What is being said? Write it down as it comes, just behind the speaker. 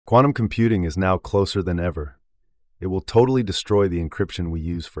Quantum computing is now closer than ever. It will totally destroy the encryption we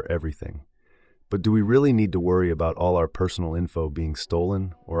use for everything. But do we really need to worry about all our personal info being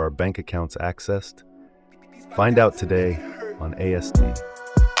stolen or our bank accounts accessed? Find out today on A.S.D.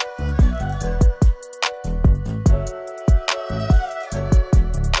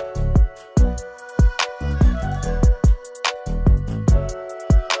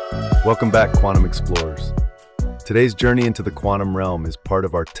 Welcome back, Quantum Explorers. Today's journey into the quantum realm is part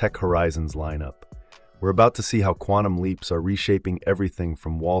of our Tech Horizons lineup. We're about to see how quantum leaps are reshaping everything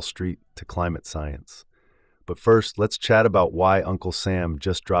from Wall Street to climate science. But first, let's chat about why Uncle Sam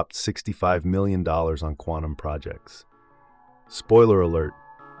just dropped $65 million on quantum projects. Spoiler alert,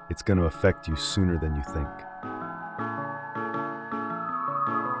 it's going to affect you sooner than you think.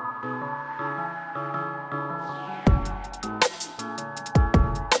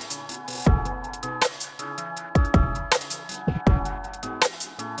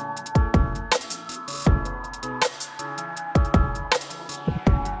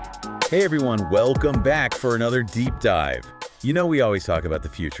 Hey everyone, welcome back for another deep dive. You know we always talk about the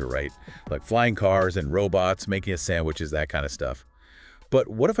future, right? Like flying cars and robots, making us sandwiches, that kind of stuff. But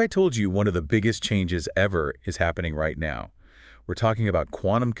what if I told you one of the biggest changes ever is happening right now? We're talking about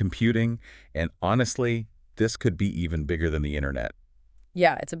quantum computing, and honestly, this could be even bigger than the internet.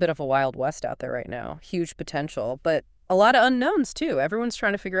 Yeah, it's a bit of a wild west out there right now. Huge potential, but a lot of unknowns too. Everyone's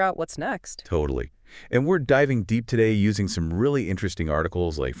trying to figure out what's next. Totally. And we're diving deep today using some really interesting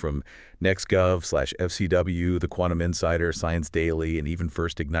articles like from NextGov/FCW, The Quantum Insider, Science Daily, and even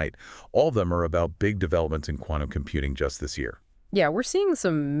First Ignite. All of them are about big developments in quantum computing just this year. Yeah, we're seeing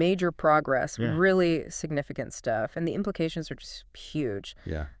some major progress, really significant stuff, and the implications are just huge.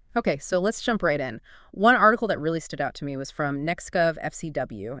 Yeah. Okay, so let's jump right in. One article that really stood out to me was from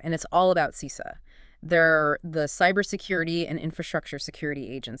NextGov/FCW, and it's all about CISA. They're the cybersecurity and infrastructure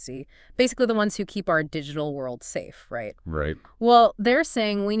security agency, basically the ones who keep our digital world safe, right? Right. Well, they're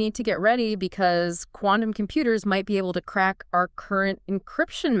saying we need to get ready because quantum computers might be able to crack our current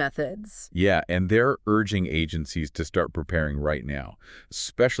encryption methods. Yeah, and they're urging agencies to start preparing right now,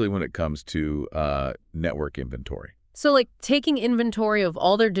 especially when it comes to network inventory. So like taking inventory of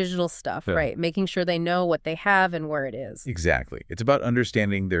all their digital stuff, right? Making sure they know what they have and where it is. Exactly. It's about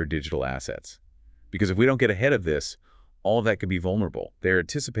understanding their digital assets. Because if we don't get ahead of this, all of that could be vulnerable. They're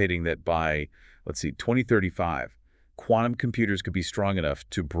anticipating that by, 2035, quantum computers could be strong enough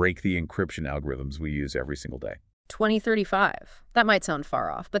to break the encryption algorithms we use every single day. 2035. That might sound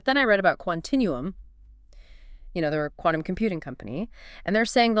far off. But then I read about Quantinuum. You know, they're a quantum computing company. And they're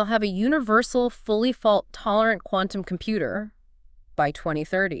saying they'll have a universal, fully fault-tolerant quantum computer by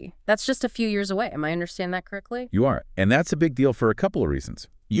 2030. That's just a few years away. Am I understanding that correctly? You are. And that's a big deal for a couple of reasons.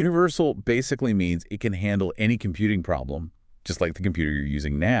 Universal basically means it can handle any computing problem, just like the computer you're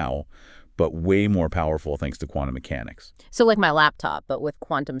using now, but way more powerful thanks to quantum mechanics. So like my laptop, but with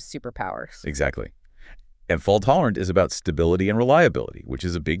quantum superpowers. Exactly. And fault-tolerant is about stability and reliability, which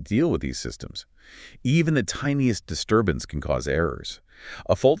is a big deal with these systems. Even the tiniest disturbance can cause errors.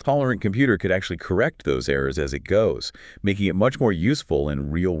 A fault-tolerant computer could actually correct those errors as it goes, making it much more useful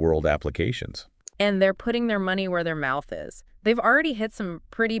in real-world applications. And they're putting their money where their mouth is. They've already hit some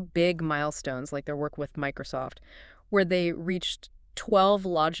pretty big milestones, like their work with Microsoft, where they reached 12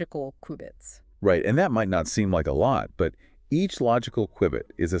 logical qubits. Right, and that might not seem like a lot, but each logical qubit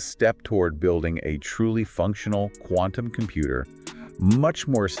is a step toward building a truly functional quantum computer, much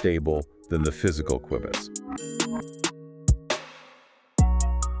more stable than the physical qubits.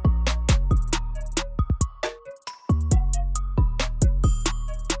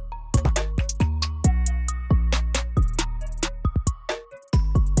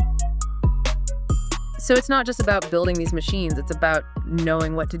 So it's not just about building these machines, it's about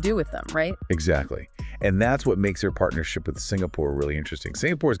knowing what to do with them, right? Exactly. And that's what makes their partnership with Singapore really interesting.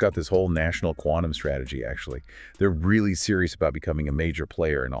 Singapore's got this whole national quantum strategy, actually. They're really serious about becoming a major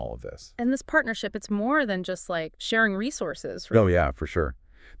player in all of this. And this partnership, it's more than just like sharing resources, right? Oh, yeah, for sure.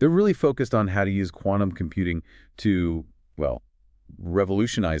 They're really focused on how to use quantum computing to, well,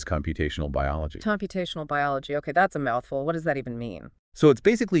 revolutionize computational biology. Computational biology. Okay, that's a mouthful. What does that even mean? So it's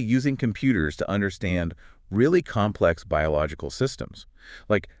basically using computers to understand really complex biological systems.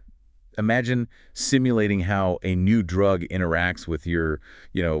 Like, imagine simulating how a new drug interacts with your,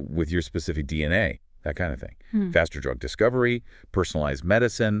 with your specific DNA, that kind of thing. Faster drug discovery, personalized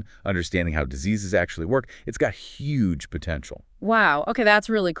medicine, understanding how diseases actually work. It's got huge potential. Wow. Okay, that's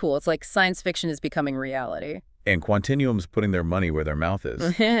really cool. It's like science fiction is becoming reality. And Quantinuum's putting their money where their mouth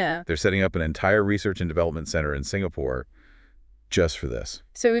is. Yeah. They're setting up an entire research and development center in Singapore just for this.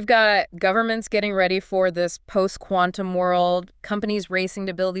 So we've got governments getting ready for this post-quantum world, companies racing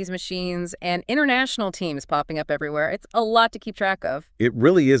to build these machines, and international teams popping up everywhere. It's a lot to keep track of. It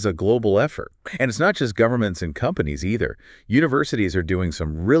really is a global effort. And it's not just governments and companies either. Universities are doing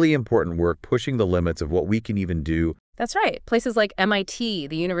some really important work pushing the limits of what we can even do. That's right. Places like MIT,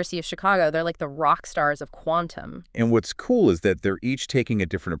 the University of Chicago, they're like the rock stars of quantum. And what's cool is that they're each taking a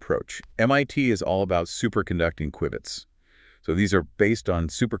different approach. MIT is all about superconducting qubits. So these are based on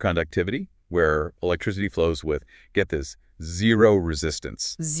superconductivity, where electricity flows with, get this, zero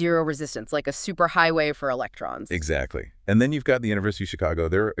resistance. Zero resistance, like a superhighway for electrons. Exactly. And then you've got the University of Chicago.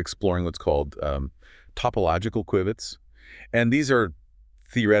 They're exploring what's called topological qubits. And these are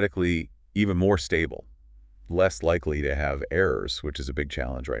theoretically even more stable, less likely to have errors, which is a big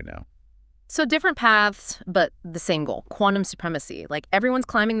challenge right now. So different paths, but the same goal, quantum supremacy. Like everyone's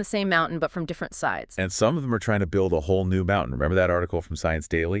climbing the same mountain, but from different sides. And some of them are trying to build a whole new mountain. Remember that article from Science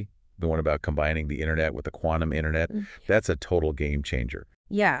Daily? The one about combining the internet with the quantum internet? That's a total game changer.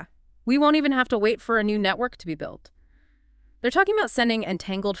 Yeah. We won't even have to wait for a new network to be built. They're talking about sending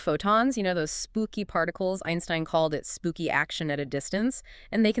entangled photons, you know, those spooky particles. Einstein called it spooky action at a distance.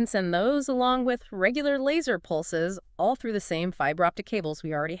 And they can send those along with regular laser pulses all through the same fiber optic cables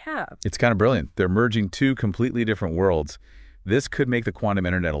we already have. It's kind of brilliant. They're merging two completely different worlds. This could make the quantum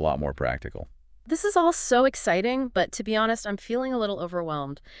internet a lot more practical. This is all so exciting, but to be honest, I'm feeling a little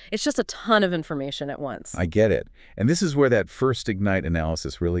overwhelmed. It's just a ton of information at once. I get it. And this is where that first Ignite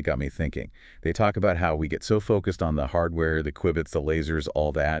analysis really got me thinking. They talk about how we get so focused on the hardware, the qubits, the lasers,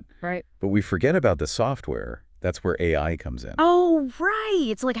 all that. Right. But we forget about the software. That's where AI comes in. Oh, right.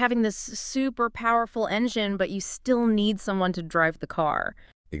 It's like having this super powerful engine, but you still need someone to drive the car.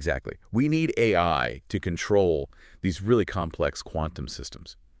 Exactly. We need AI to control these really complex quantum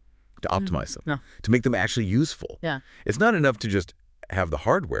systems, to optimize them, to make them actually useful. Yeah. It's not enough to just have the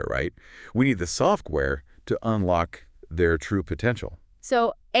hardware, right? We need the software to unlock their true potential.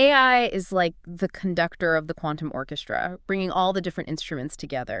 So AI is like the conductor of the quantum orchestra, bringing all the different instruments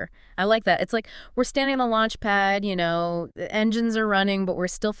together. I like that. It's like we're standing on the launch pad, you know, the engines are running, but we're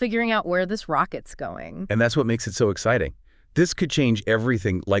still figuring out where this rocket's going. And that's what makes it so exciting. This could change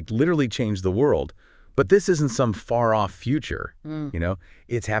everything, like literally change the world. But this isn't some far-off future, you know?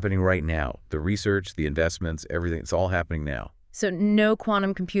 It's happening right now. The research, the investments, everything, it's all happening now. So no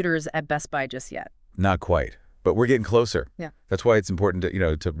quantum computers at Best Buy just yet. Not quite, but we're getting closer. Yeah. That's why it's important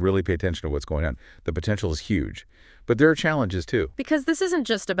to, to really pay attention to what's going on. The potential is huge, but there are challenges too. Because this isn't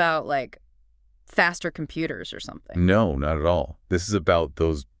just about, like, faster computers or something. No, not at all. This is about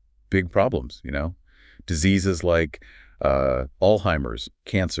those big problems, Diseases like Alzheimer's,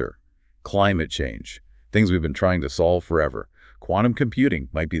 cancer, climate change, things we've been trying to solve forever. Quantum computing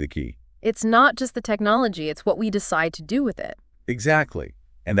might be the key. It's not just the technology, it's what we decide to do with it. Exactly.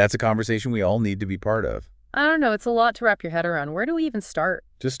 And that's a conversation we all need to be part of. I don't know, it's a lot to wrap your head around. Where do we even start?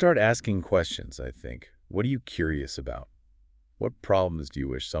 Just start asking questions, I think. What are you curious about? What problems do you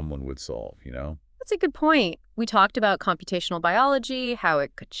wish someone would solve, That's a good point. We talked about computational biology, how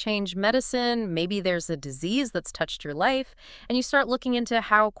it could change medicine. Maybe there's a disease that's touched your life, and you start looking into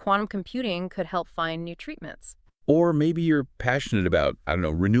how quantum computing could help find new treatments. Or maybe you're passionate about,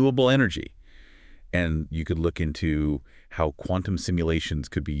 renewable energy, and you could look into how quantum simulations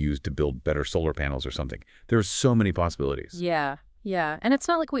could be used to build better solar panels or something. There are so many possibilities. Yeah. And it's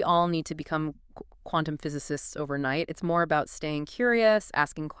not like we all need to become quantum physicists overnight. It's more about staying curious,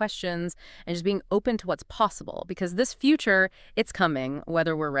 asking questions, and just being open to what's possible. Because this future, it's coming,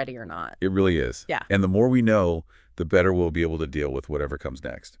 whether we're ready or not. It really is. Yeah. And the more we know, the better we'll be able to deal with whatever comes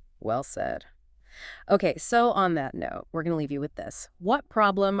next. Well said. Okay, so on that note, we're going to leave you with this. What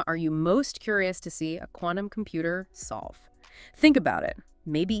problem are you most curious to see a quantum computer solve? Think about it.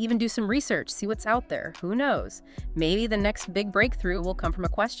 Maybe even do some research, see what's out there. Who knows? Maybe the next big breakthrough will come from a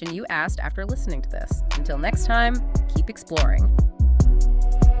question you asked after listening to this. Until next time, keep exploring.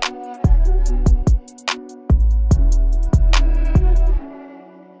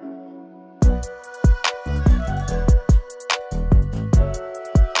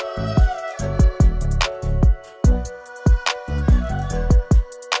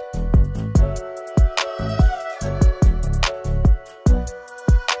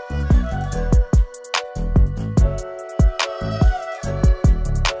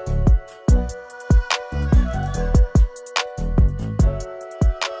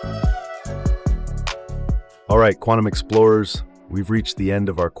 All right, quantum explorers, we've reached the end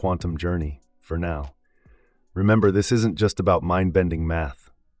of our quantum journey, for now. Remember, this isn't just about mind-bending math.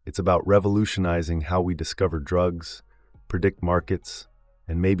 It's about revolutionizing how we discover drugs, predict markets,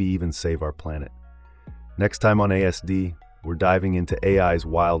 and maybe even save our planet. Next time on ASD, we're diving into AI's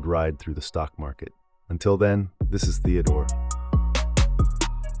wild ride through the stock market. Until then, this is Theodore.